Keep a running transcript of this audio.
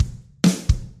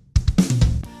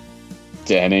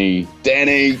Danny,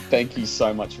 thank you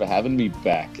so much for having me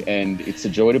back. And it's a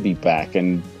joy to be back.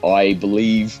 And I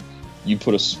believe you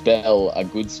put a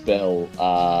good spell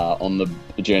on the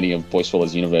journey of Boy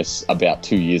Swallows Universe about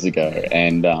 2 years ago.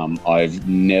 And I've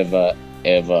never,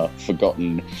 ever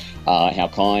forgotten how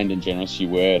kind and generous you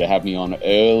were to have me on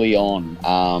early on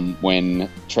when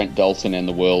Trent Dalton and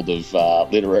the world of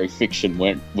literary fiction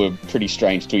were pretty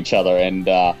strange to each other. And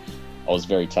I was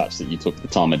very touched that you took the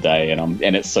time of day,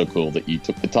 and it's so cool that you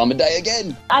took the time of day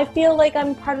again. I feel like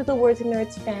I'm part of the Words and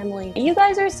Nerds family. You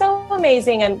guys are so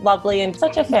amazing and lovely, and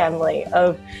such a family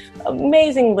of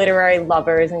amazing literary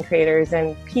lovers and creators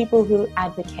and people who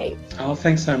advocate. Oh,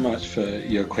 thanks so much for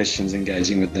your questions,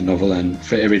 engaging with the novel, and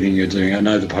for everything you're doing. I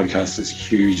know the podcast is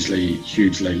hugely,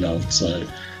 hugely loved, so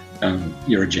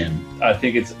you're a gem. I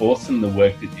think it's awesome the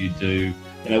work that you do.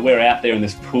 You know, we're out there in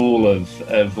this pool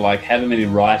of like however many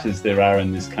writers there are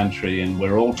in this country, and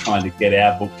we're all trying to get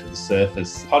our book to the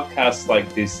surface. Podcasts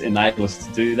like this enable us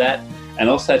to do that, and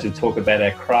also to talk about our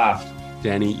craft.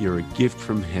 Danny, you're a gift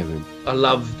from heaven. I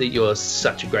love that you're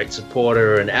such a great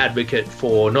supporter and advocate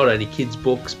for not only kids'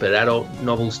 books, but adult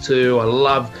novels too. I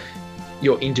love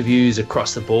your interviews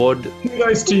across the board.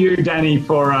 Kudos to you, Danny,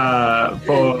 for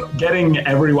getting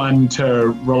everyone to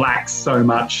relax so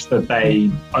much that they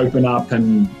open up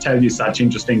and tell you such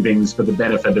interesting things for the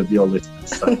benefit of your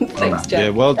listeners. So, Thanks, Jack. Yeah,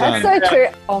 well done. That's so true.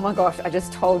 Oh my gosh, I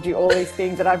just told you all these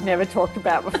things that I've never talked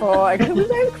about before. I could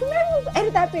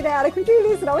edit that bit out. I could do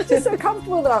this, and I was just so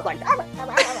comfortable that I was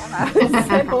like,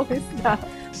 said all this stuff.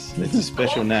 It's a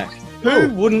special knack. Who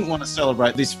wouldn't want to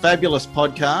celebrate this fabulous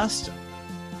podcast?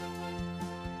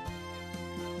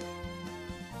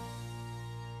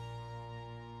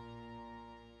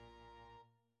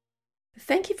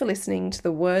 Thank you for listening to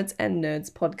the Words and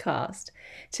Nerds podcast.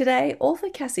 Today, author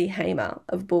Cassie Hamer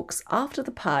of books After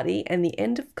the Party and The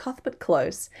End of Cuthbert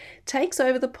Close takes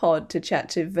over the pod to chat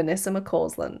to Vanessa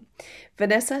McCausland.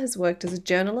 Vanessa has worked as a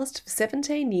journalist for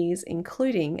 17 years,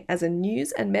 including as a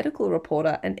news and medical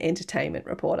reporter and entertainment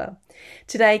reporter.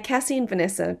 Today, Cassie and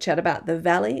Vanessa chat about the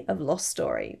Valley of Lost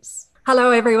Stories.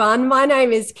 Hello, everyone. My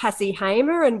name is Cassie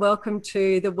Hamer, and welcome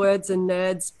to the Words and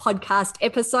Nerds podcast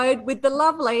episode with the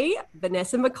lovely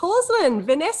Vanessa McCausland.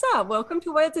 Vanessa, welcome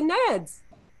to Words and Nerds.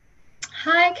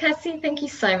 Hi, Cassie. Thank you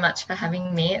so much for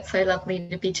having me. It's so lovely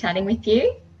to be chatting with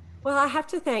you. Well, I have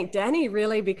to thank Danny,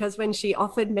 really, because when she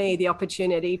offered me the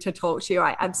opportunity to talk to you,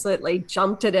 I absolutely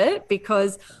jumped at it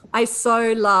because I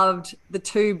so loved the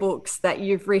two books that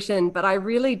you've written, but I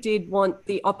really did want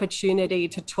the opportunity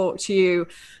to talk to you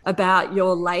about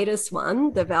your latest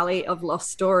one, The Valley of Lost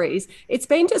Stories. It's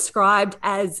been described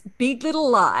as Big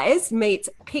Little Lies meets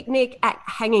Picnic at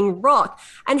Hanging Rock.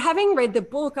 And having read the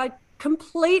book, I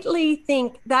completely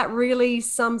think that really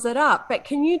sums it up. But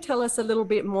can you tell us a little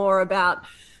bit more about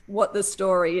what the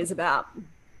story is about?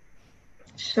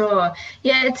 Sure.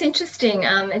 Yeah, it's interesting.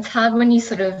 It's hard when you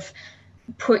sort of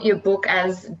put your book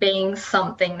as being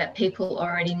something that people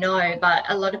already know, but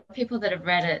a lot of people that have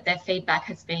read it, their feedback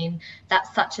has been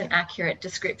that's such an accurate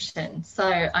description.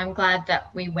 So I'm glad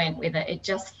that we went with it. It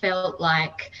just felt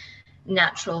like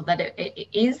natural that it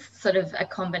is sort of a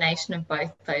combination of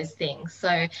both those things.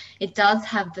 So it does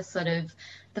have the sort of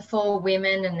the four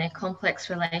women and their complex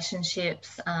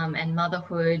relationships and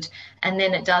motherhood. And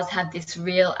then it does have this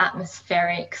real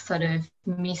atmospheric sort of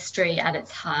mystery at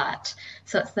its heart.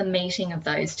 So it's the meeting of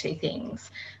those two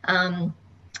things.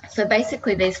 So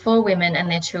basically these four women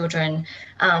and their children,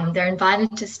 they're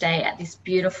invited to stay at this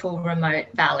beautiful remote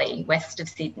valley west of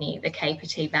Sydney, the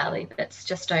Kapiti Valley, that's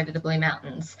just over the Blue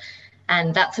Mountains.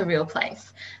 And that's a real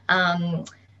place. And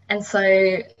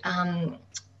so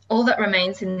all that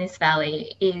remains in this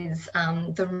valley is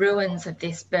the ruins of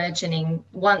this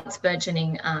once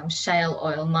burgeoning shale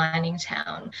oil mining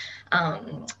town.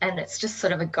 And it's just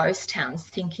sort of a ghost town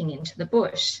sinking into the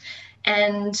bush.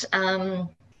 And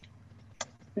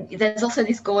there's also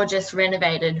this gorgeous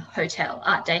renovated hotel,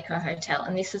 Art Deco hotel,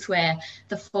 and this is where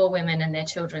the four women and their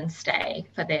children stay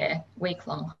for their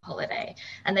week-long holiday.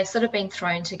 And they've sort of been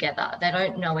thrown together. They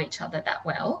don't know each other that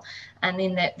well, and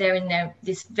they're in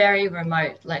this very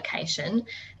remote location.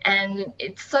 And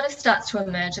it sort of starts to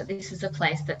emerge that this is a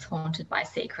place that's haunted by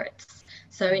secrets.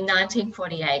 So in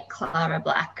 1948, Clara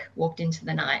Black walked into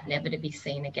the night, never to be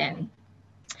seen again.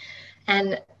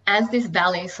 And as this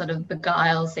valley sort of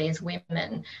beguiles these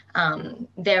women,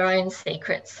 their own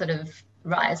secrets sort of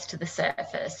rise to the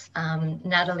surface.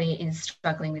 Natalie is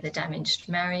struggling with a damaged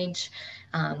marriage.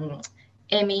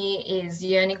 Emmy is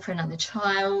yearning for another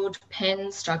child.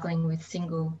 Penn struggling with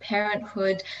single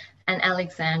parenthood. And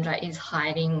Alexandra is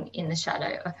hiding in the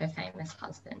shadow of her famous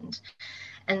husband.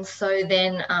 And so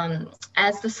then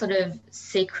as the sort of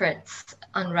secrets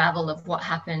unravel of what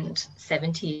happened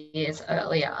 70 years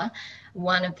earlier,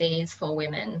 one of these 4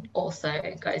 women also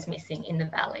goes missing in the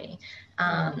valley.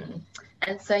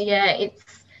 And so, yeah,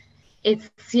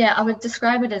 I would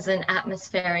describe it as an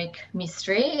atmospheric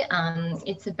mystery.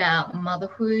 It's about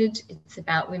motherhood. It's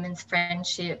about women's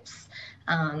friendships.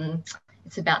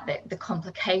 It's about the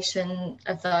complication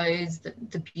of those,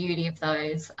 the beauty of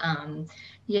those. And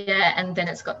then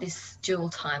it's got this dual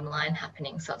timeline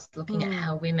happening. So it's looking at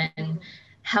how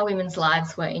women's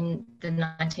lives were in the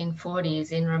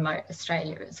 1940s in remote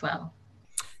Australia as well.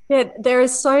 Yeah, there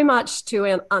is so much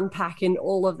to unpack in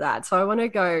all of that. So I want to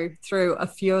go through a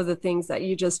few of the things that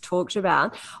you just talked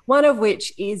about. One of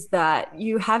which is that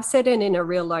you have set it in a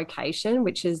real location,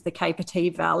 which is the Kapiti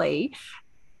Valley.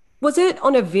 Was it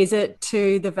on a visit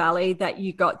to the valley that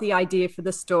you got the idea for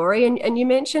the story? And you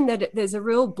mentioned that there's a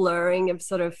real blurring of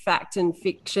sort of fact and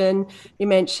fiction. You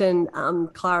mentioned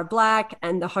Clara Black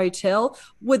and the hotel.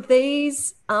 Were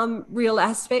these real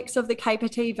aspects of the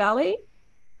Kapiti Valley?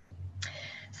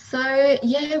 So,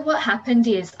 yeah, what happened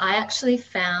is I actually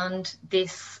found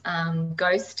this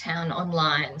ghost town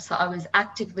online. So I was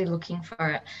actively looking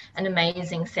for an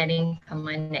amazing setting for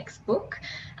my next book.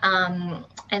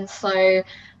 And so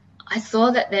I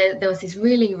saw that there was this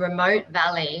really remote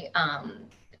valley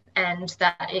and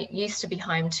that it used to be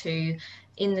home to,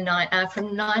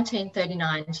 from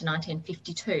 1939 to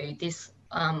 1952, this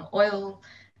oil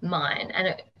mine. And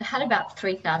it had about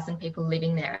 3,000 people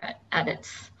living there at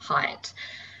its height.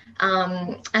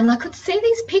 And I could see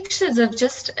these pictures of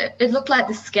it looked like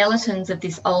the skeletons of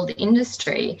this old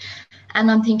industry. And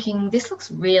I'm thinking, this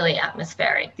looks really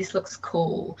atmospheric. This looks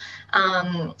cool.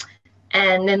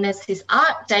 And then there's this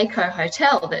Art Deco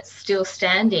hotel that's still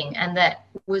standing, and that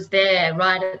was there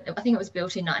I think it was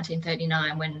built in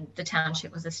 1939 when the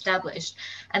township was established.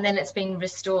 And then it's been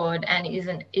restored and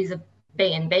is a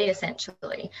B&B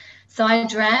essentially. So I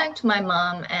dragged my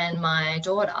mum and my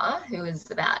daughter, who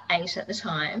was about 8 at the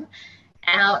time,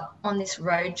 out on this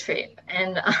road trip.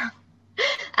 And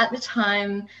at the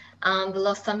time, The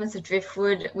Lost Summers of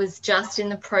Driftwood was just in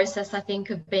the process, I think,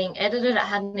 of being edited. It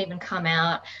hadn't even come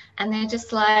out. And they're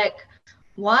just like,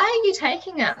 why are you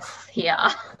taking us here?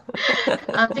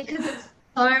 Because it's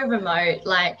so remote.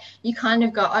 Like, you kind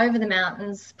of go over the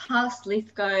mountains past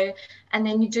Lithgow, and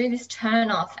then you do this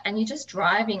turn off and you're just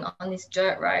driving on this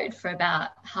dirt road for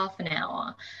about half an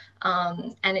hour.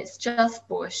 And it's just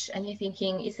bush, and you're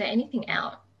thinking, is there anything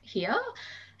out here?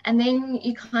 And then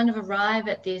you kind of arrive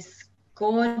at this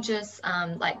gorgeous,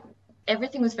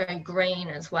 everything was very green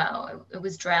as well. It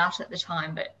was drought at the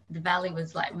time, but the valley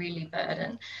was like really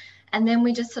verdant. And then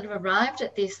we just sort of arrived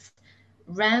at this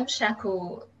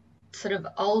ramshackle sort of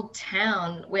old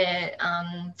town where,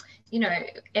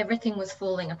 everything was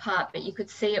falling apart, but you could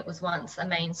see it was once a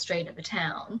main street of a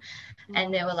town.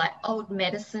 And there were like old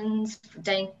medicines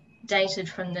dated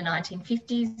from the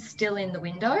 1950s still in the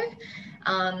window.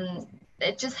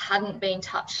 It just hadn't been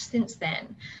touched since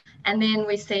then. And then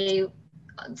we see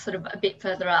sort of a bit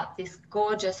further up this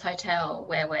gorgeous hotel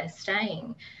where we're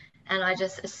staying. And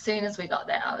as soon as we got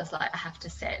there, I was like, I have to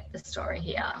set the story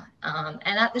here. And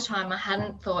at the time, I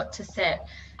hadn't thought to set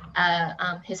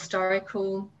a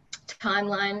historical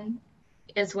timeline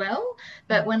as well.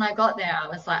 But when I got there, I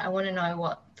was like, I want to know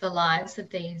what the lives of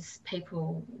these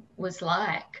people was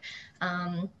like.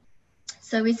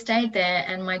 So we stayed there,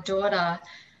 and my daughter,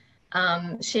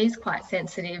 she's quite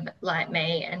sensitive like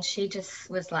me, and she just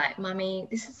was like, Mummy,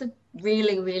 this is a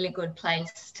really, really good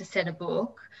place to set a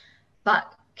book,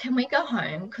 but can we go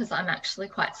home? Because I'm actually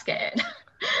quite scared.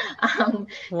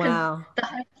 Wow. The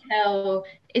hotel,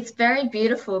 it's very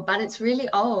beautiful, but it's really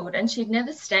old, and she'd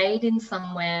never stayed in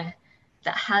somewhere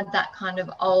that had that kind of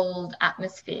old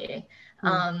atmosphere.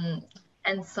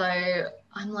 And so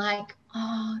I'm like,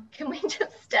 oh, can we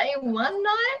just stay one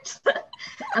night?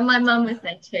 And my mum was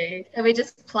there too. So we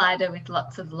just plied her with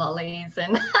lots of lollies,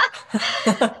 and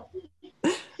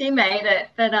she made it.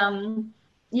 But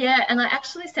yeah, and I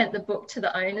actually sent the book to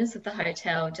the owners of the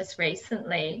hotel just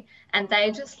recently, and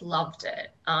they just loved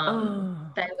it. They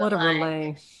were what a like,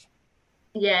 relief.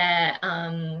 Yeah,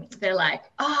 they're like,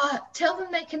 oh, tell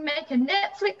them they can make a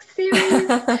Netflix series.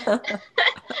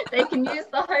 They can use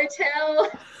the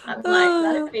hotel. I'm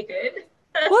like, that'd be good.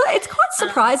 Well, it's quite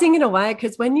surprising in a way,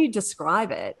 because when you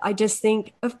describe it, I just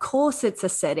think, of course, it's a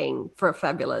setting for a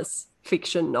fabulous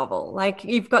fiction novel. Like,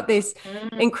 you've got this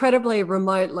incredibly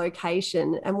remote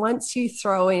location, and once you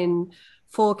throw in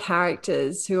 4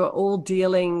 characters who are all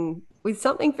dealing with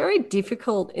something very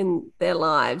difficult in their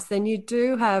lives, then you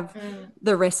do have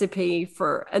the recipe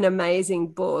for an amazing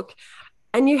book.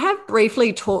 And you have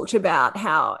briefly talked about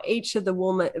how each of the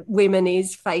women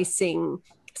is facing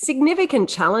significant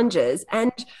challenges.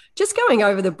 And just going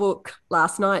over the book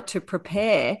last night to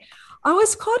prepare, I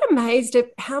was quite amazed at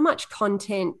how much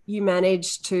content you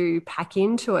managed to pack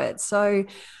into it. So,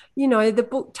 you know, the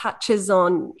book touches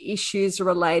on issues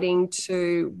relating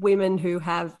to women who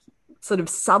have sort of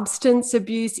substance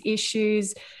abuse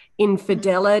issues,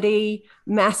 infidelity,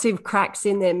 massive cracks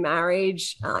in their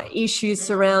marriage, issues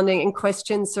surrounding and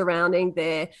questions surrounding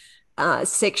their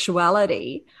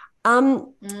sexuality.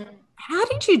 How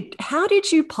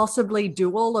did you possibly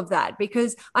do all of that?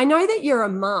 Because I know that you're a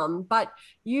mum, but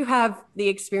you have the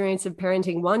experience of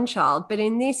parenting one child, but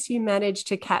in this you managed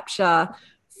to capture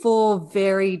 4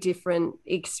 very different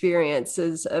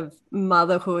experiences of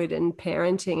motherhood and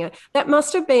parenting. That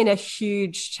must have been a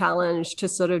huge challenge to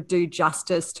sort of do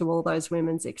justice to all those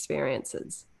women's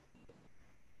experiences.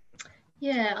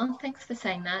 Yeah, thanks for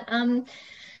saying that.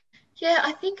 Yeah,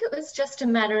 I think it was just a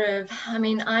matter of, I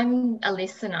mean, I'm a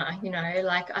listener, you know,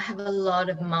 like I have a lot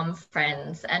of mum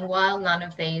friends, and while none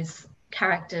of these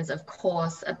characters, of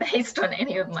course, are based on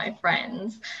any of my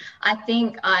friends, I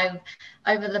think I've,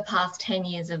 over the past 10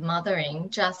 years of mothering,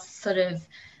 just sort of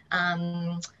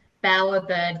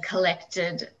bowerbird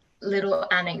collected little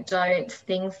anecdotes,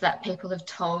 things that people have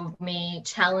told me,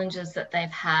 challenges that they've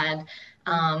had,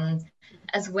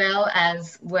 as well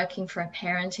as working for a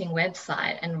parenting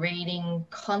website and reading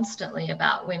constantly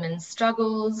about women's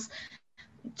struggles,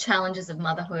 challenges of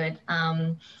motherhood.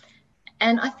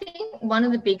 And I think one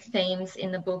of the big themes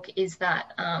in the book is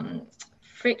that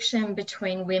friction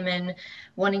between women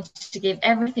wanting to give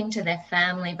everything to their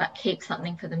family but keep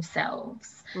something for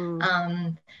themselves.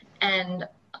 And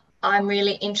I'm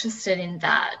really interested in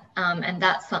that. And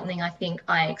that's something I think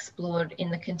I explored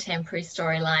in the contemporary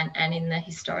storyline and in the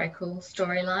historical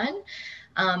storyline.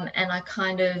 And I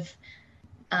kind of,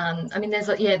 I mean,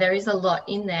 there is a lot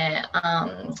in there,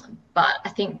 but I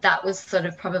think that was sort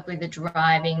of probably the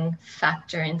driving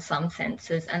factor in some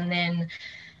senses. And then,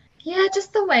 yeah,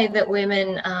 just the way that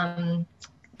women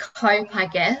cope, I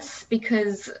guess,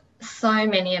 because so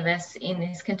many of us in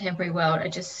this contemporary world are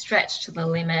just stretched to the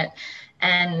limit,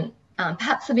 and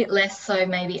perhaps a bit less so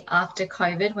maybe after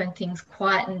COVID when things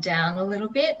quietened down a little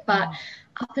bit. But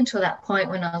up until that point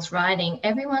when I was writing,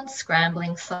 everyone's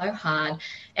scrambling so hard.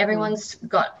 Everyone's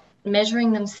got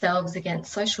measuring themselves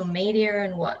against social media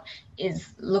and what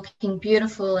is looking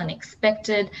beautiful and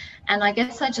expected. And I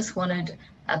guess I just wanted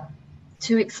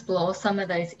to explore some of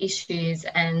those issues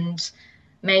and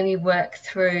maybe work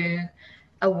through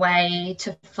a way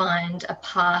to find a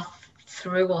path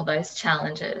through all those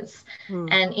challenges.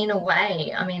 And in a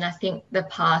way, I mean, I think the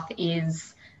path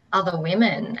is other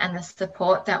women and the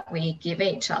support that we give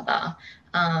each other,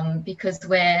 because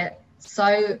we're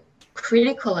so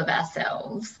critical of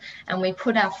ourselves and we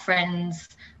put our friends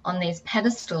on these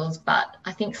pedestals. But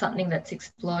I think something that's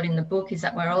explored in the book is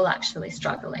that we're all actually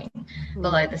struggling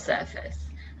below the surface,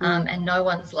 and no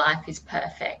one's life is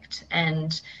perfect.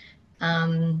 And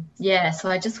yeah, so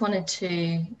I just wanted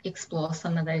to explore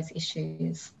some of those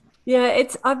issues. Yeah,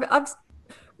 I've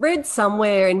read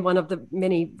somewhere in one of the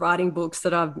many writing books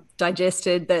that I've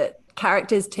digested that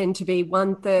characters tend to be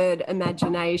 1/3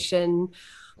 imagination,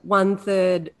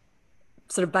 1/3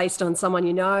 sort of based on someone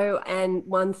you know, and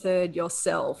 1/3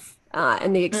 yourself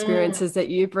and the experiences that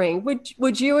you bring.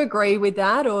 Would you agree with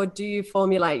that, or do you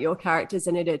formulate your characters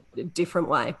in a different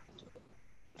way?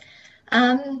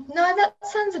 No, that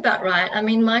sounds about right. I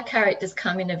mean, my characters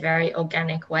come in a very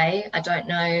organic way. I don't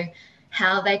know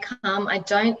how they come. I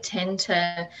don't tend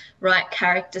to write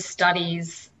character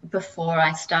studies before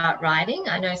I start writing.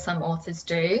 I know some authors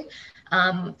do.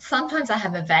 Sometimes I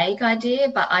have a vague idea,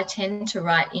 but I tend to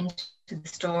write into the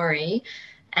story,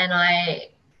 and I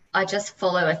just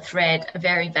follow a thread, a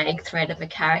very vague thread of a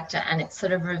character, and it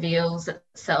sort of reveals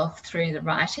itself through the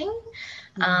writing.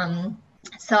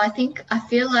 So I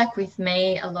feel like with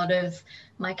me, a lot of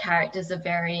my characters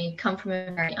come from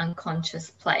a very unconscious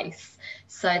place.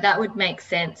 So that would make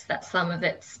sense that some of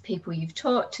it's people you've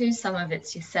talked to, some of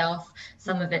it's yourself,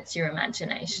 some of it's your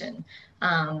imagination.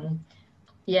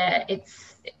 Yeah,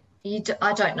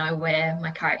 I don't know where my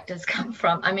characters come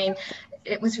from. I mean,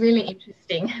 it was really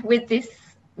interesting with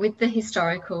the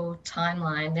historical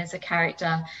timeline. There's a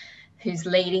character who's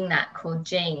leading that called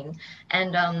Jean.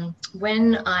 And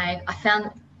when I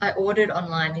ordered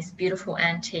online this beautiful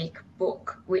antique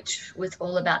book, which was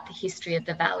all about the history of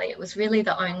the valley. It was really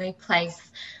the only place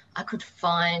I could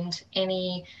find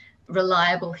any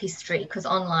reliable history, because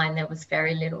online there was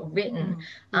very little written.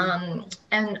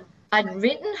 And I'd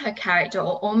written her character,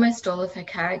 or almost all of her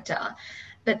character,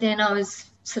 but then I was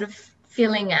sort of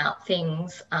filling out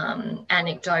things,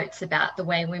 anecdotes about the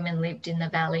way women lived in the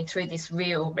valley through this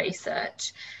real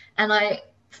research. And I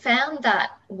found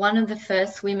that one of the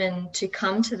first women to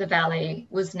come to the valley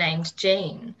was named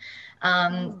Jean.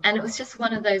 And it was just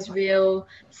one of those real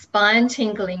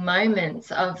spine-tingling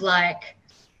moments of like,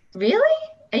 really?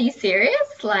 Are you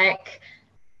serious? Like,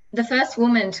 the first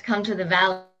woman to come to the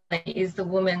valley is the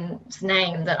woman's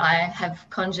name that I have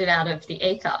conjured out of the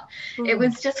ether. It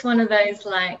was just one of those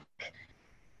like,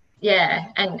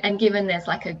 yeah, and given there's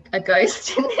like a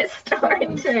ghost in this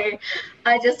story too,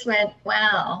 I just went,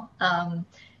 wow.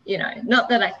 You know, not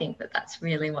that I think that that's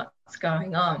really what's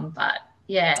going on, but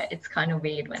yeah, it's kind of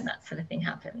weird when that sort of thing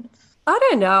happens. I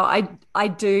don't know. I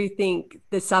do think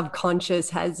the subconscious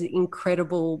has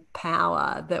incredible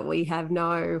power that we have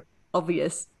no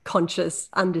obvious conscious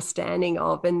understanding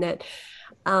of, and that,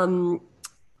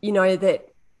 you know, that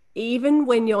even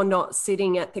when you're not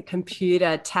sitting at the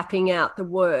computer tapping out the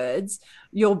words,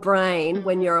 your brain,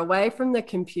 when you're away from the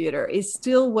computer, is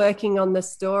still working on the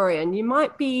story. And you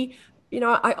might be, you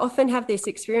know, I often have this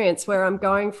experience where I'm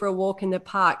going for a walk in the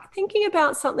park, thinking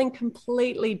about something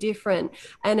completely different,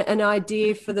 and an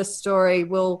idea for the story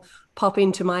will pop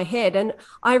into my head. And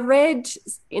I read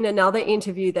in another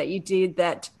interview that you did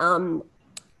that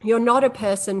you're not a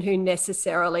person who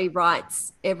necessarily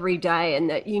writes every day, and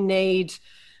that you need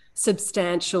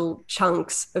substantial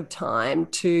chunks of time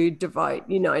to devote,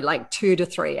 you know, like 2 to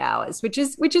 3 hours, which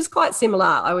is quite similar,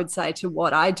 I would say, to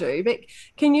what I do. But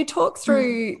can you talk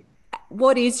through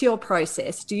what is your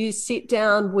process? Do you sit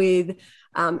down with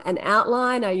an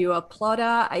outline? Are you a plotter?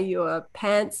 Are you a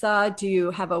pantser? Do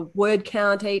you have a word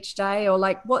count each day? Or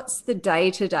like, what's the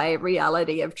day-to-day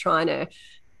reality of trying to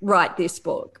write this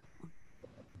book?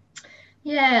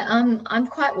 Yeah, I'm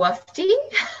quite wafty,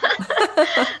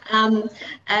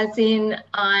 as in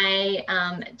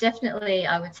I definitely,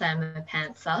 I would say I'm a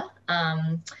pantser.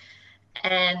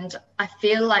 And I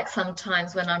feel like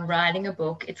sometimes when I'm writing a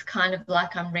book, it's kind of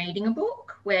like I'm reading a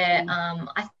book, where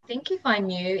I think if I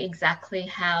knew exactly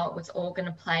how it was all going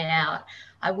to play out,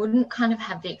 I wouldn't kind of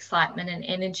have the excitement and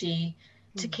energy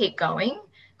to keep going.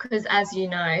 Because as you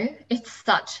know, it's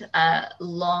such a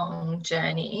long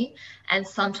journey, and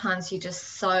sometimes you're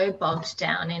just so bogged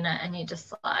down in it, and you're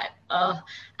just like, oh.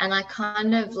 And I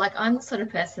kind of like, I'm the sort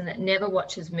of person that never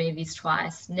watches movies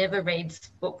twice, never reads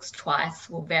books twice,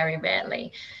 well, very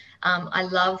rarely. I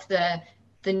love the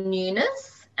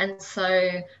newness, and so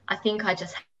I think I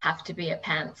just have to be a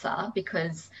pantser,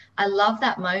 because I love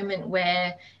that moment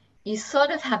where you sort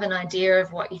of have an idea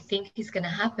of what you think is going to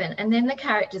happen, and then the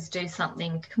characters do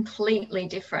something completely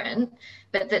different,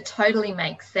 but that totally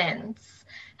makes sense,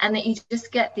 and that you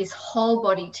just get this whole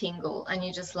body tingle, and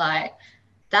you're just like,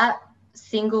 that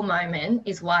single moment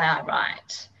is why I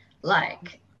write.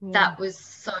 Like, that was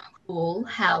so cool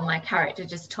how my character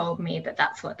just told me that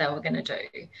that's what they were going to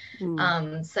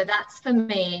do. So that's, for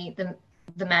me,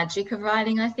 the magic of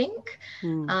writing, I think.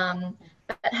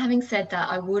 But having said that,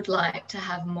 I would like to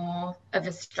have more of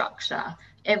a structure.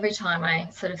 Every time I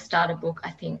sort of start a book,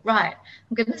 I think, right,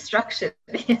 I'm going to structure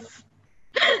this,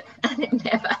 and it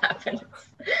never happens.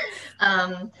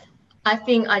 I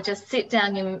think I just sit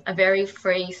down in a very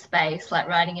free space, like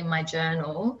writing in my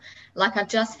journal. Like, I've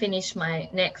just finished my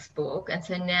next book, and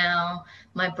so now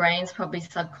my brain's probably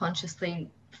subconsciously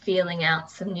feeling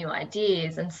out some new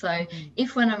ideas. And so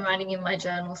if when I'm writing in my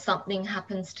journal something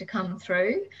happens to come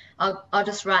through, I'll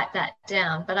just write that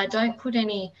down. But I don't put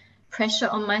any pressure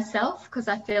on myself, because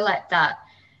I feel like that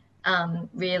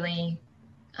really,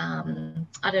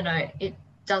 I don't know, it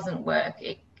doesn't work.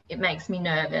 It makes me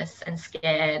nervous and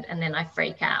scared, and then I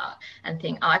freak out and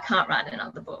think, oh, I can't write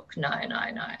another book. No.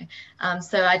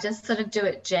 So I just sort of do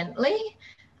it gently.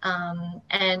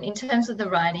 And in terms of the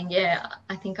writing, yeah,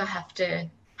 I think I have to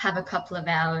have a couple of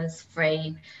hours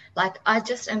free. Like, I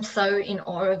just am so in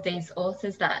awe of these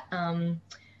authors that,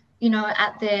 you know,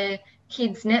 at their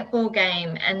kids' netball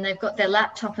game, and they've got their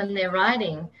laptop and they're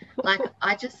writing. Like,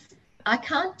 I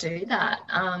can't do that.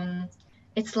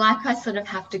 It's like I sort of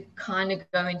have to kind of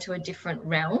go into a different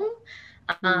realm.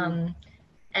 And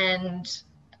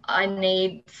I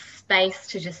need space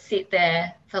to just sit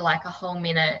there for like a whole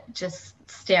minute, just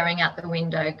staring out the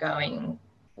window going,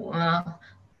 well,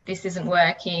 this isn't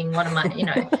working. What am I, you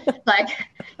know, like,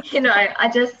 you know,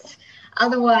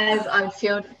 otherwise I would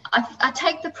feel, I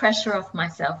take the pressure off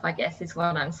myself, I guess is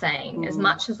what I'm saying, as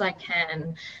much as I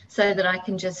can, so that I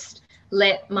can just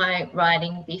let my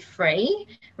writing be free,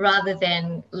 rather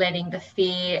than letting the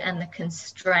fear and the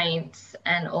constraints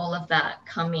and all of that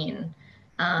come in.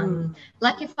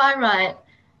 Like, if I write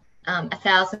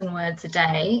 1,000 words a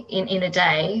day, in a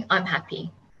day, I'm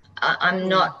happy. I'm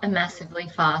not a massively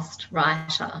fast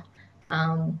writer.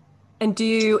 And do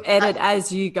you edit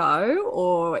as you go,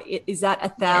 or is that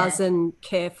 1,000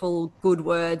 careful good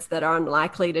words that are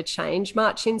unlikely to change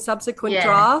much in subsequent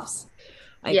drafts?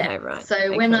 Okay, right.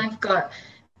 So when I've got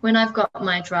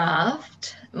my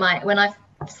draft, when I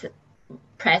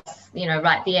press,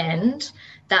 right the end,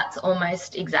 that's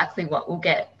almost exactly what will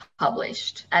get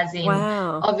published. As in,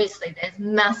 obviously there's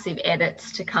massive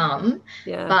edits to come,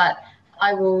 but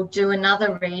I will do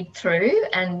another read through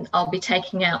and I'll be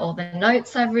taking out all the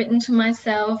notes I've written to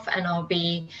myself, and I'll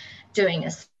be doing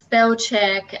a spell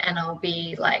check, and I'll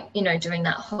be doing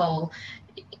that whole,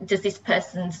 does this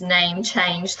person's name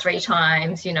change 3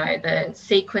 times, the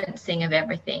sequencing of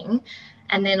everything.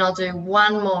 And then I'll do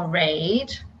one more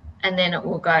read, and then it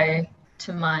will go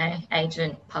to my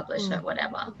agent, publisher,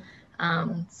 whatever.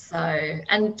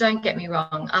 And don't get me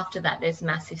wrong, after that there's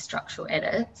massive structural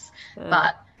edits,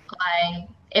 but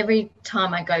every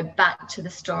time I go back to the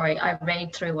story, I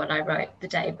read through what I wrote the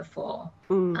day before.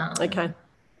 To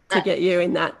get you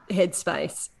in that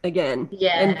headspace again,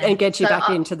 and get you back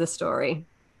into the story.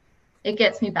 It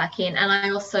gets me back in, and I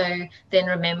also then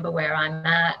remember where I'm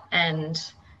at, and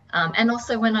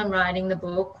also when I'm writing the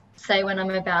book, say when I'm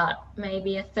about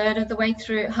maybe a third of the way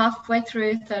through, halfway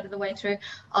through, third of the way through,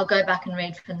 I'll go back and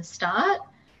read from the start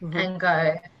and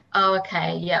go, oh,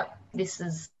 okay, yep, this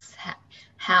is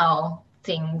how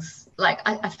things,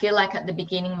 I feel like at the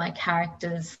beginning my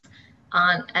characters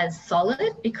aren't as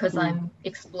solid because I'm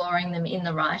exploring them in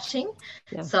the writing.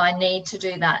 So I need to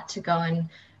do that to go and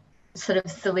sort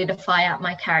of solidify out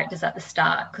my characters at the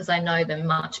start, because I know them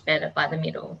much better by the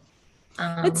middle.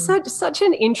 It's such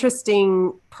an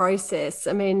interesting process.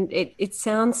 I mean, it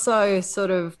sounds so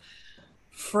sort of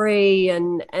free,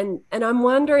 and I'm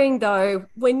wondering though,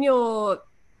 when you're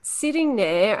sitting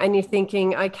there and you're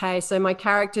thinking, okay, so my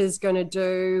character's going to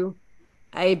do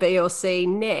A, B, or C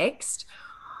next,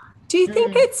 do you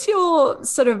think it's your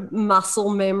sort of muscle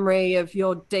memory of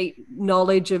your deep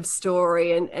knowledge of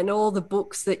story and all the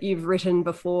books that you've written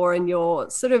before, and your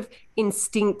sort of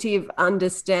instinctive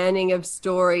understanding of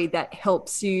story that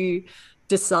helps you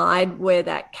decide where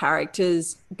that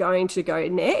character's going to go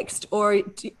next? Or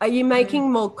are you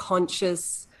making more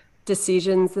conscious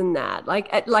decisions than that?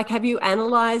 Like have you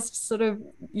analysed sort of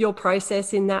your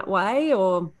process in that way,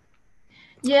 or?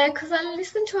 Yeah, because I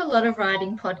listen to a lot of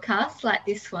writing podcasts like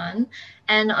this one,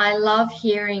 and I love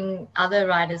hearing other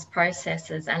writers'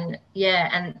 processes. And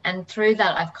and through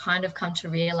that, I've kind of come to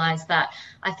realise that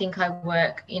I think I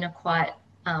work in a quite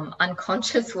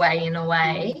unconscious way, in a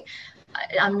way.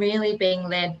 I'm really being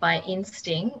led by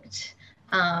instinct.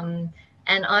 And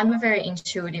I'm a very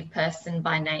intuitive person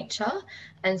by nature.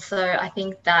 And so I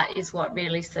think that is what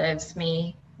really serves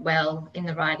me well in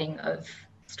the writing of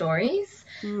stories.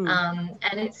 And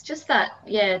it's just that,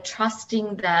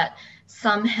 trusting that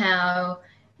somehow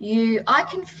I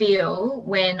can feel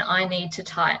when I need to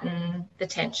tighten the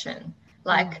tension.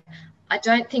 Like, I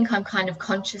don't think I'm kind of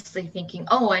consciously thinking,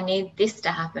 oh, I need this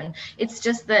to happen. It's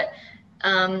just that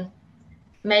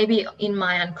maybe in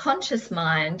my unconscious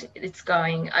mind, it's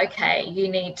going, okay, you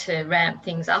need to ramp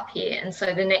things up here. And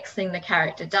so the next thing the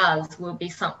character does will be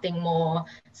something more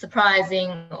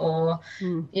surprising, or,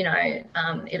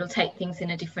 it'll take things in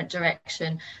a different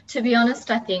direction. To be honest,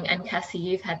 I think, and Cassie,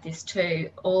 you've had this too,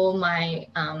 all my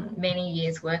many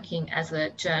years working as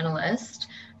a journalist,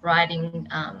 writing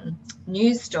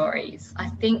news stories, I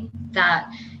think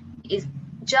that is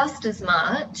just as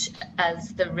much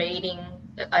as the reading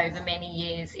over many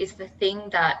years is the thing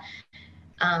that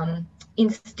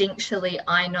instinctually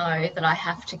I know that I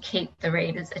have to keep the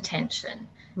reader's attention.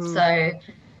 So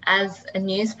as a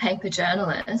newspaper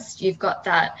journalist, you've got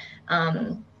that,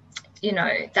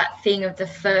 that thing of the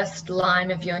first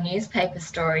line of your newspaper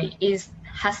story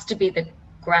has to be the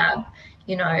grab,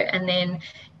 and then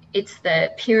it's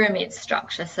the pyramid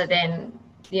structure. So then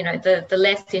the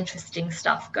less interesting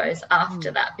stuff goes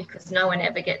after that, because no one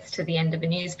ever gets to the end of a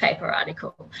newspaper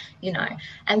article,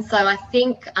 And so I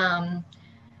think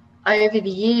over the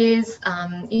years,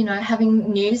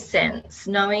 having news sense,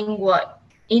 knowing what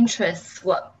interests,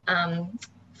 what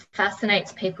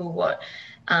fascinates people, what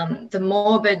the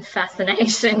morbid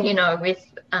fascination,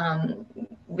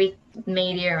 with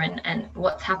media and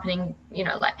what's happening,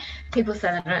 like people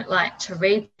say they don't like to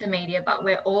read the media, but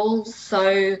we're all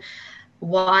so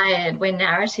wired, we're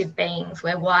narrative beings,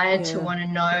 we're wired to want to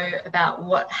know about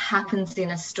what happens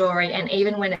in a story, and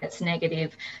even when it's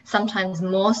negative, sometimes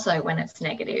more so when it's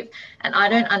negative. And I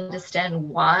don't understand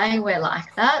why we're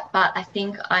like that, but I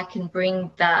think I can bring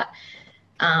that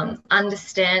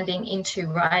understanding into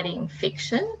writing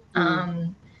fiction.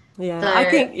 Yeah, So,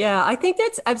 I think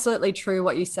that's absolutely true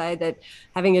what you say, that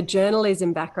having a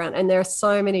journalism background, and there are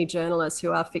so many journalists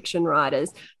who are fiction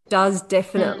writers, does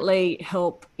definitely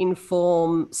help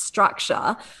inform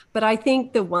structure. But I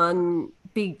think the one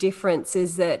big difference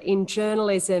is that in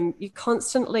journalism, you're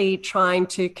constantly trying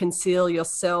to conceal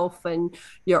yourself and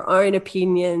your own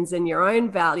opinions and your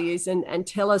own values and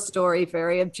tell a story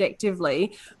very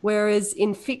objectively. Whereas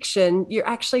in fiction, you're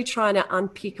actually trying to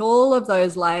unpick all of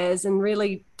those layers and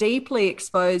really deeply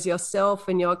expose yourself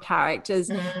and your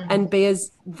characters and be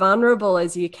as vulnerable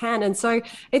as you can. And so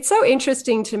it's so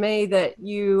interesting to me that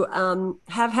you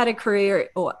have had a career,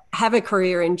 or have a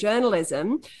career in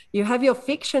journalism. You have your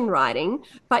fiction writing,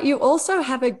 but you also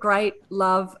have a great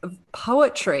love of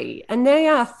poetry. And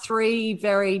there are three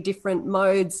very different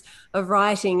modes of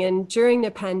writing. And during the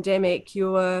pandemic,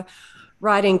 you were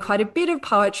writing quite a bit of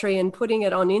poetry and putting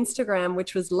it on Instagram,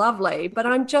 which was lovely. But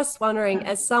I'm just wondering,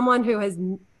 as someone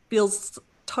who feels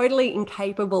totally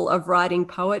incapable of writing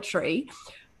poetry,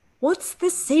 what's the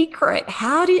secret?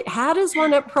 How does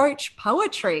one approach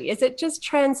poetry? Is it just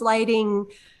translating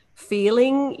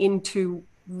feeling into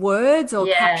words, or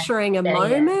capturing a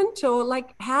moment, or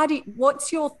like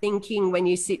what's your thinking when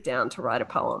you sit down to write a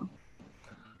poem?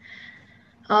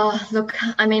 Oh, look,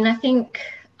 I mean, I think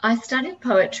I studied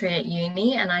poetry at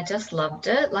uni and I just loved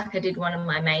it. Like, I did one of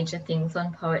my major things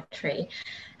on poetry.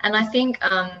 And I think,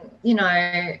 you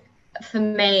know, for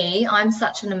me, I'm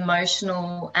such an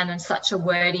emotional and such a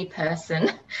wordy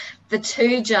person. The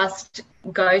two just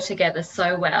go together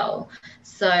so well.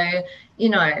 So, you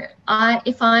know,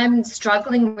 if I'm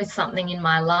struggling with something in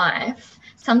my life,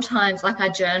 sometimes, like, I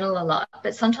journal a lot,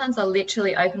 but sometimes I'll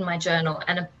literally open my journal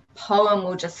and a poem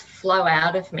will just flow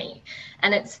out of me.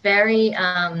 And it's very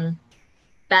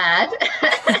bad,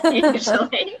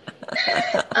 usually.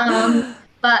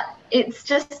 But it's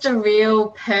just a real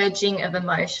purging of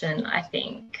emotion, I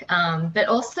think. But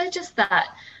also just that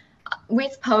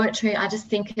with poetry, I just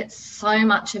think it's so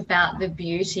much about the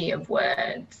beauty of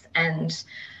words. And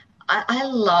I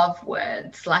love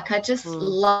words. Like, I just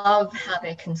love how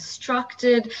they're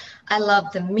constructed. I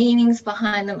love the meanings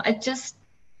behind them.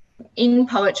 In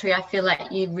poetry, I feel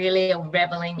like you really are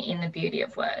reveling in the beauty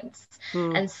of words.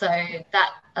 And so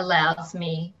that allows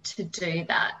me to do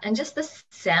that. And just the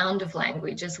sound of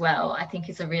language as well, I think,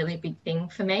 is a really big thing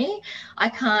for me. I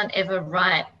can't ever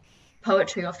write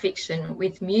poetry or fiction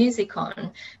with music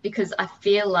on, because I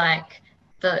feel like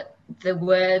the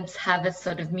words have a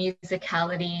sort of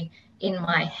musicality in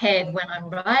my head when I'm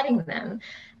writing them.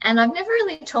 And I've never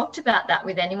really talked about that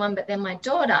with anyone, but then my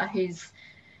daughter, who's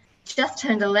just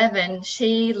turned 11,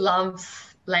 she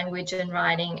loves language and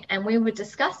writing, and we were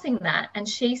discussing that, and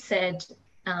she said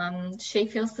she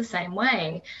feels the same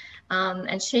way,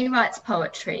 and she writes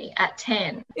poetry at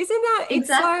 10. Isn't that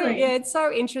exactly? It's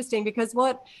so interesting, because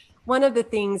one of the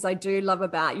things I do love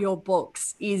about your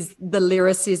books is the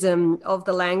lyricism of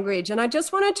the language. And I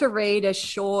just wanted to read a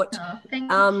short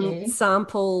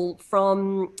sample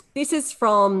this is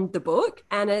from the book,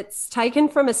 and it's taken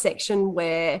from a section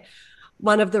where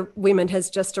one of the women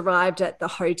has just arrived at the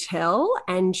hotel,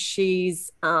 and she's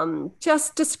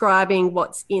just describing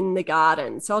what's in the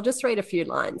garden. So I'll just read a few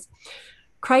lines.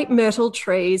 Crepe myrtle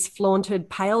trees flaunted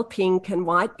pale pink and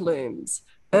white blooms.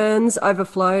 Urns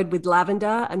overflowed with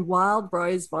lavender, and wild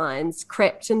rose vines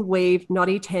crept and weaved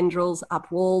knotty tendrils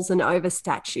up walls and over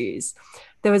statues.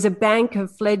 There was a bank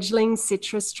of fledgling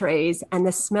citrus trees, and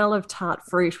the smell of tart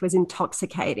fruit was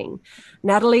intoxicating.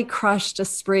 Natalie crushed a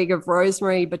sprig of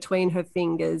rosemary between her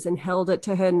fingers and held it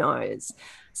to her nose.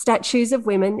 Statues of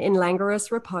women in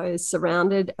languorous repose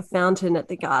surrounded a fountain at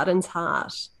the garden's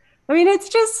heart. I mean, it's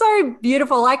just so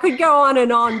beautiful. I could go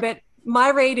on, but my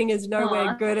reading is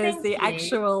nowhere good as the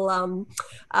actual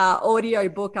audio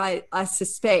book, I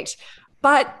suspect.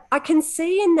 But I can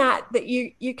see in that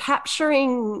you're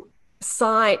capturing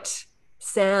sight,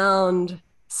 sound,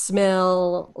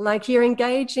 smell, like you're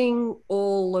engaging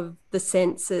all of the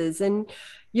senses. And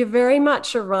you're very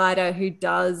much a writer who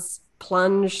does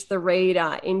plunge the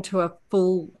reader into a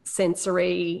full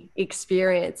sensory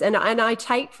experience. And I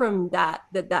take from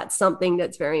that's something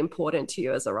that's very important to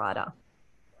you as a writer.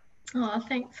 Oh,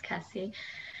 thanks, Cassie.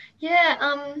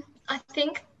 Yeah, I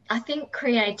think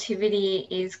creativity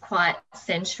is quite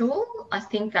sensual. I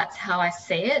think that's how I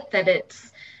see it, that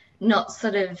it's not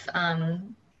sort of,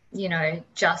 you know,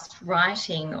 just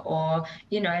writing, or,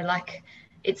 you know, like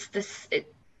it's this,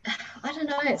 I don't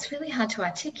know, it's really hard to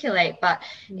articulate, but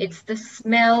it's the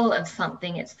smell of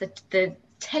something, it's the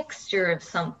texture of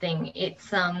something.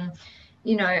 It's,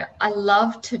 you know, I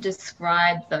love to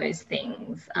describe those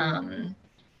things.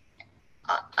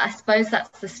 I suppose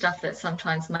that's the stuff that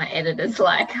sometimes my editor's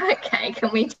like, okay,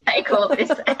 can we take all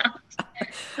this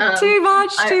out? Too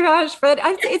much. But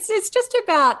it's just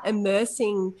about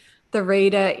immersing the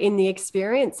reader in the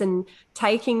experience and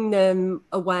taking them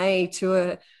away to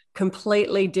a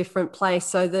completely different place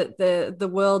so that the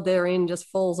world they're in just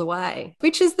falls away,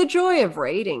 which is the joy of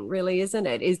reading, really, isn't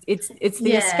it? It's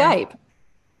the escape.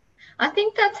 I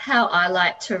think that's how I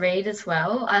like to read as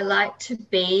well. I like to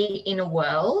be in a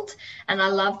world, and I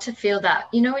love to feel that,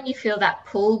 you know, when you feel that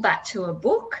pull back to a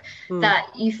book, that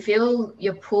you feel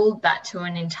you're pulled back to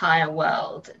an entire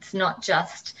world. It's not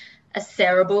just a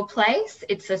cerebral place,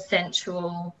 it's a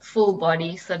sensual, full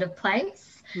body sort of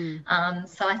place.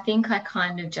 So I think I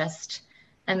kind of just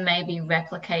am maybe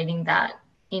replicating that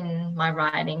in my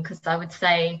writing, because I would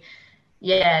say,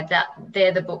 yeah, that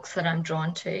they're the books that I'm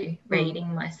drawn to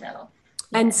reading myself.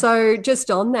 And so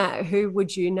just on that, who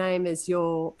would you name as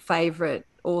your favourite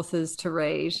authors to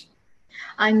read?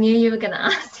 I knew you were going to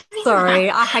ask me. Sorry,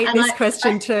 I hate this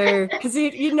question too, because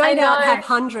you no doubt have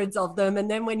hundreds of them, and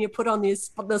then when you put on the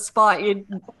spot, your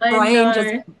brain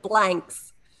just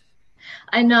blanks.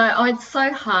 I know. Oh, it's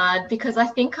so hard because I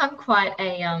think I'm quite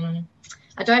a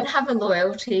I don't have a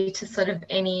loyalty to sort of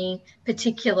any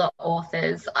particular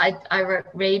authors. I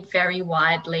read very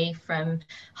widely, from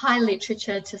high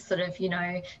literature to sort of, you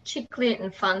know, chick lit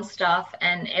and fun stuff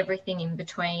and everything in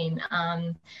between.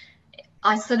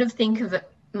 I sort of think of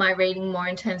my reading more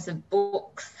in terms of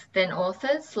books than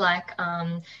authors. Like,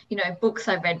 you know, books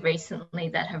I've read recently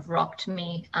that have rocked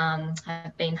me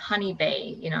have been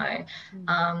Honeybee, you know.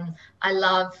 I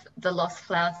love The Lost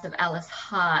Flowers of Alice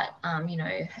Hart, you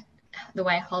know, the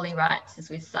way Holly writes is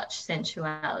with such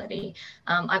sensuality.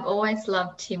 I've always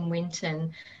loved Tim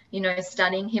Winton. You know,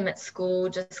 studying him at school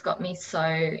just got me so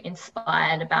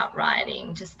inspired about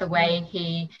writing, just the way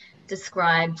he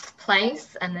describes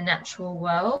place and the natural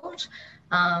world.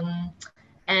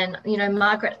 And, you know,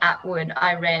 Margaret Atwood,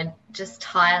 I read just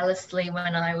tirelessly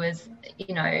when I was,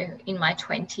 you know, in my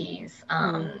 20s,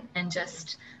 and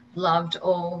just loved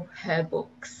all her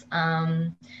books.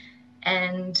 And,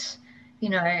 you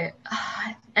know,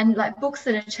 and like books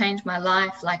that have changed my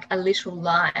life, like A Little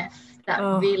Life, that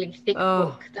really thick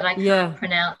book that I can't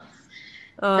pronounce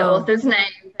the author's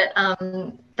name, but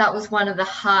that was one of the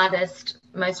hardest,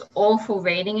 most awful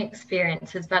reading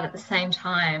experiences, but at the same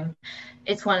time,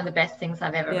 it's one of the best things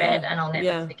I've ever read, and I'll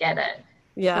never forget it.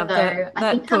 Yeah, so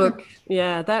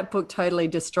that book totally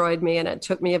destroyed me, and it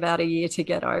took me about a year to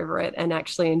get over it and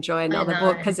actually enjoy another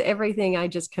book, because everything, I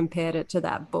just compared it to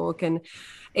that book, and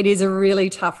it is a really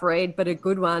tough read, but a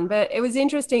good one. But it was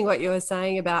interesting what you were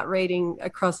saying about reading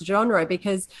across genre,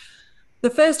 because the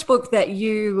first book that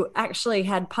you actually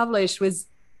had published was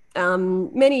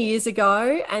many years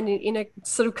ago, and in a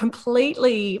sort of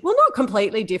completely, well, not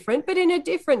completely different, but in a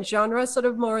different genre, sort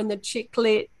of more in the chick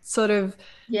lit sort of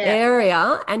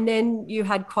area. And then you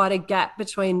had quite a gap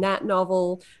between that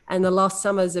novel and The Lost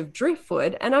Summers of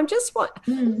Driftwood. And I'm just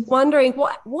wondering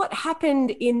what happened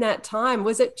in that time.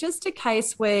 Was it just a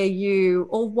case where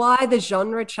or why the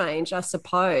genre change, I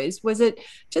suppose? Was it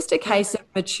just a case of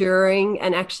maturing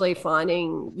and actually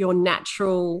finding your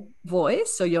natural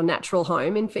voice or your natural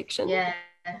home in fiction? Yeah,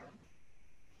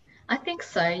 I think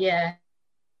so, yeah.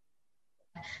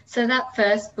 So that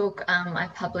first book I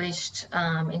published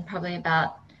in probably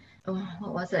about,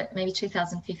 maybe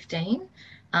 2015.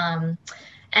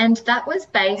 And that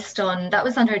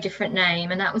was under a different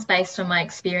name, and that was based on my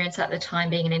experience at the time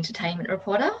being an entertainment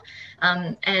reporter.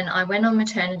 And I went on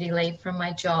maternity leave from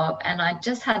my job, and I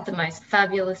just had the most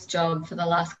fabulous job for the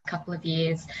last couple of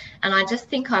years. And I just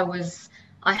think I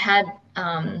had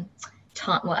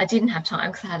time. Well, I didn't have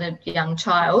time because I had a young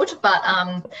child, but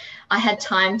I had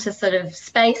time to sort of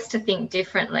space to think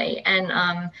differently.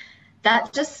 And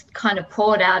that just kind of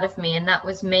poured out of me. And that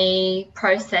was me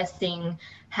processing,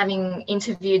 having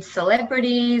interviewed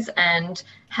celebrities and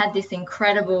had this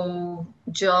incredible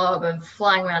job of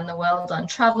flying around the world on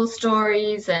travel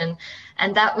stories. And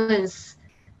that was,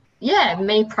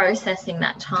 me processing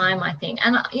that time, I think.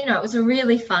 And, you know, it was a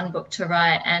really fun book to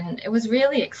write, and it was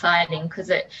really exciting because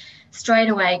it straight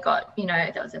away got, you know,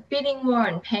 there was a bidding war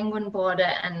and Penguin bought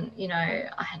it, and, you know,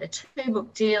 I had a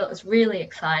 2-book deal. It was really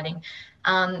exciting.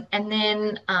 And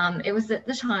then it was at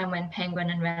the time when Penguin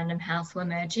and Random House were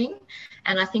merging,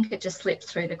 and I think it just slipped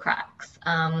through the cracks.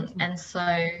 And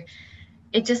so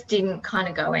it just didn't kind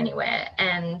of go anywhere.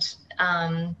 And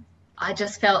I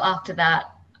just felt after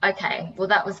that, okay, well,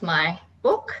 that was my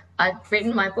book. I've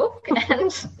written my book,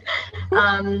 and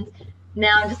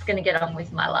now I'm just going to get on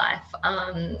with my life.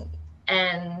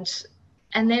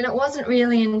 And then it wasn't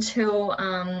really until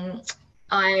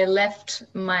I left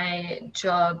my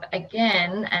job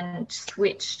again and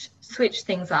switched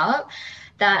things up,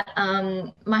 that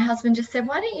my husband just said,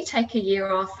 why don't you take a year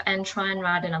off and try and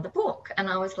write another book? And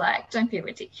I was like, don't be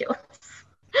ridiculous.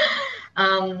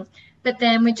 But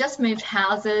then we just moved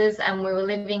houses, and we're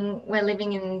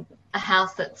living in a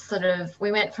house that's sort of,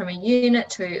 we went from a unit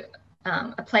to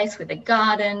a place with a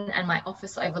garden, and my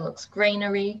office overlooks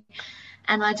greenery.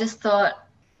 And I just thought,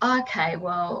 okay,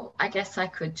 well, I guess I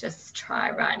could just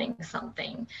try writing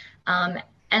something.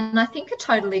 And I think a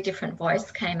totally different voice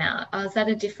came out. I was at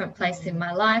a different place in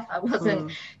my life. I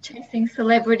wasn't chasing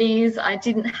celebrities. I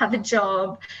didn't have a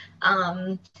job.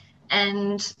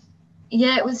 And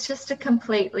yeah, it was just a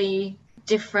completely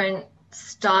different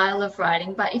style of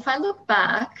writing. But if I look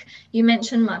back, you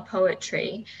mentioned my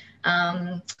poetry.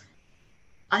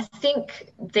 I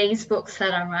think these books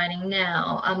that I'm writing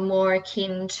now are more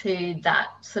akin to that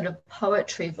sort of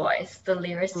poetry voice, the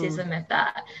lyricism of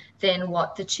that, than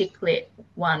what the chick lit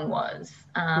one was.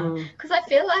 Because I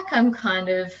feel like I'm kind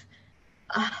of,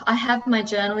 I have my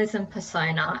journalism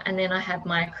persona, and then I have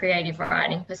my creative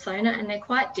writing persona, and they're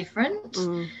quite different.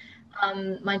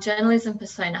 My journalism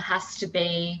persona has to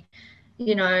be,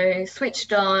 you know,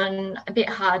 switched on, a bit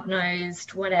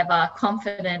hard-nosed, whatever,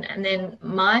 confident. And then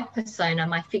my persona,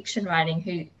 my fiction writing,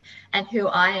 who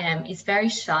I am, is very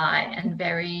shy and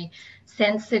very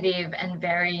sensitive and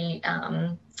very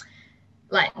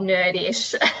like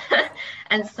nerdish.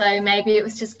 And so maybe it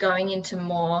was just going into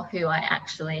more who I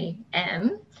actually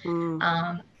am.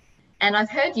 And I've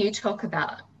heard you talk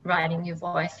about writing your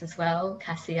voice as well,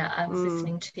 Cassie. I was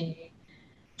listening to you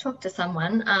talk to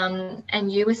someone,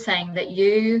 and you were saying that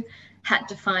you had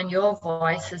to find your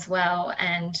voice as well,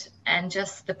 and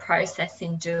just the process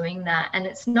in doing that. And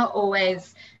it's not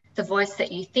always the voice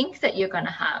that you think that you're going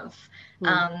to have,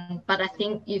 but I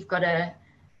think you've got to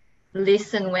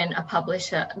listen when a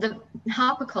publisher, the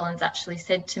HarperCollins actually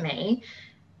said to me,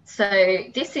 so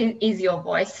this is your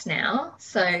voice now,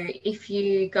 so if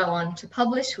you go on to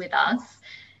publish with us,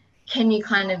 can you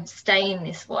kind of stay in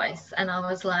this voice? And I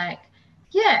was like,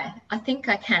 yeah, I think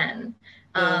I can,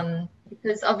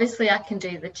 because obviously I can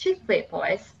do the chick lit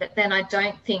voice, but then I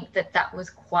don't think that was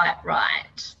quite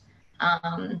right.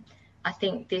 I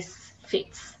think this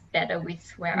fits better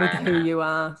with where I am who at. you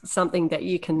are, something that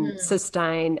you can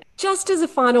sustain. Just as a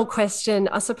final question,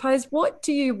 I suppose, what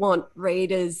do you want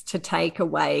readers to take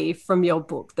away from your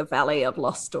book, The Valley of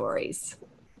Lost Stories?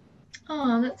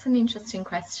 Oh, that's an interesting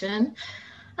question.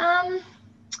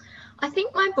 I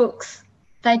think my books,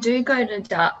 they do go to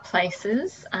dark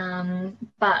places,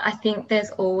 but I think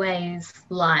there's always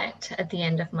light at the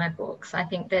end of my books. I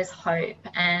think there's hope,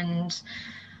 and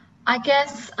I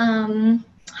guess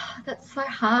that's so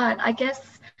hard. I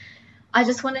guess I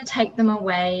just want to take them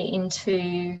away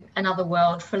into another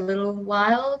world for a little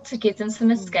while, to give them some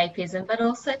escapism, but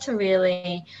also to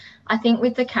really, I think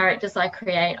with the characters I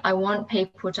create, I want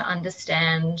people to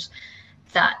understand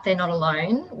that they're not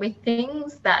alone with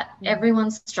things, that everyone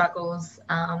struggles,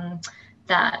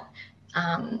 that,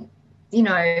 you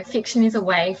know, fiction is a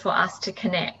way for us to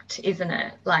connect, isn't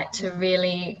it? Like to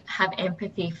really have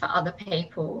empathy for other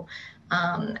people,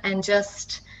 and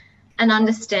just an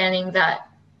understanding that,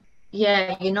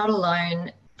 yeah, you're not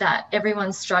alone, that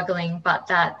everyone's struggling, but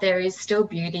that there is still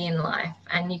beauty in life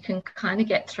and you can kind of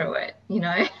get through it, you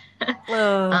know?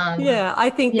 Yeah, I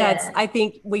think I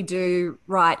think we do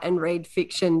write and read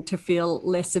fiction to feel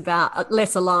less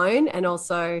alone, and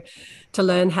also to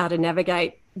learn how to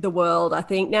navigate the world, I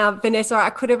think. Now, Vanessa,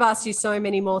 I could have asked you so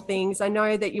many more things. I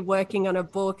know that you're working on a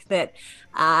book that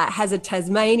has a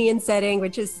Tasmanian setting,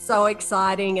 which is so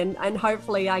exciting, and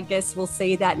hopefully, I guess, we'll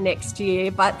see that next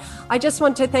year. But I just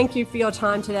want to thank you for your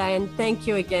time today, and thank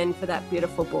you again for that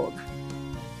beautiful book.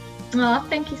 Oh,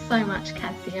 thank you so much,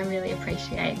 Cassie. I really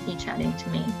appreciate you chatting to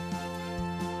me.